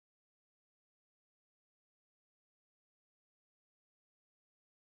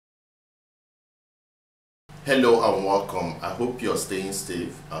Hello and welcome. I hope you're staying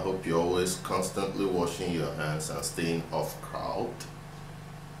safe. I hope you're always constantly washing your hands and staying off crowd.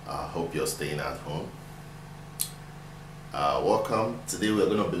 I hope you're staying at home. Welcome. Today we're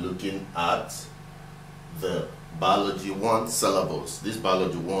going to be looking at the Biology 1 syllabus. This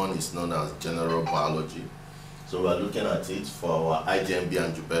Biology 1 is known as General Biology. So we're looking at it for our IJMB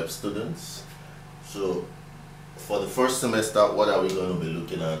and JUPEB students. So for the first semester, what are we going to be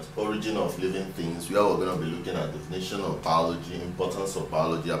looking at? Origin of living things, where we're going to be looking at definition of biology, importance of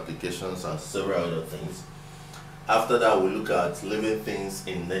biology, applications, and several other things. After that, we'll look at living things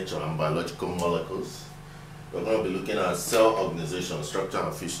in nature and biological molecules. We're going to be looking at cell organization, structure,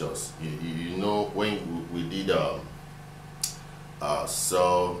 and features. You know, when we did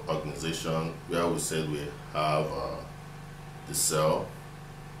cell organization, where we said we have the cell,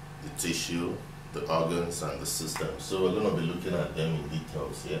 the tissue, the organs, and the system. So we're going to be looking at them in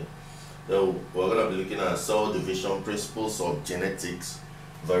details here. So we're going to be looking at cell division, principles of genetics,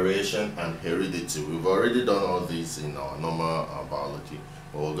 variation, and heredity. We've already done all these in our normal biology,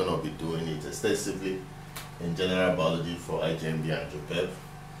 but we're going to be doing it extensively in general biology for IJMB and JUPEB.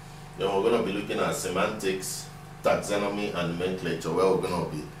 Then we're going to be looking at semantics, taxonomy, and nomenclature, where we're going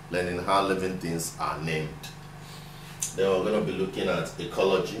to be learning how living things are named. Then we're going to be looking at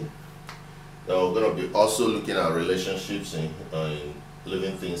ecology. Then we're going to be also looking at relationships in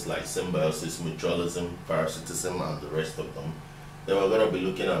living things like symbiosis, mutualism, parasitism, and the rest of them. Then we're going to be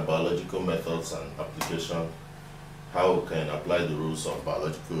looking at biological methods and application, how we can apply the rules of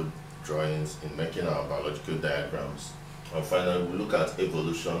biological drawings in making our biological diagrams. And finally, we'll look at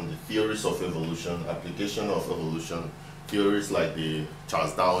evolution, the theories of evolution, application of evolution, theories like the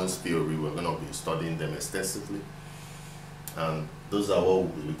Charles Darwin's theory. We're going to be studying them extensively. And those are what we'll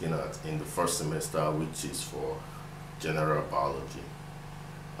be looking at in the first semester, which is for general biology.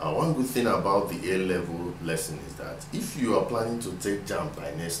 One good thing about the A-level lesson is that if you are planning to take JAMB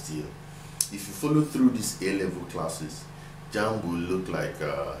by next year, if you follow through these A-level classes, JAMB will look like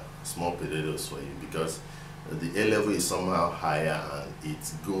small potatoes for you, because the A-level is somehow higher and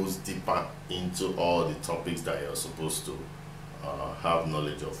it goes deeper into all the topics that you're supposed to have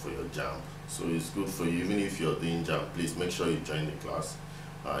knowledge of for your JAMB. So it's good for you. Even if you're doing JAMB, please make sure you join the class.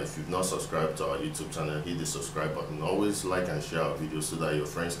 If you've not subscribed to our YouTube channel, hit the subscribe button. Always like and share our videos so that your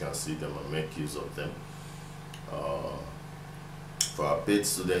friends can see them and make use of them. For our paid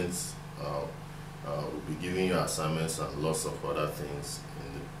students, we'll be giving you assignments and lots of other things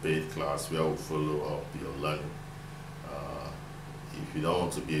in the paid class where we'll follow up your learning. If you don't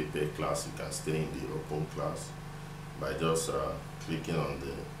want to be a paid class, you can stay in the open class by just clicking on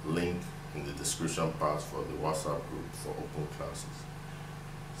the link in the description part for the WhatsApp group for open classes.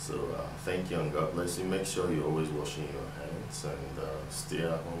 So thank you and God bless you. Make sure you're always washing your hands and stay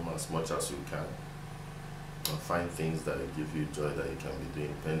at home as much as you can. And find things that give you joy that you can be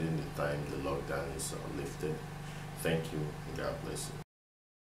doing pending the time the lockdown is lifted. Thank you and God bless you.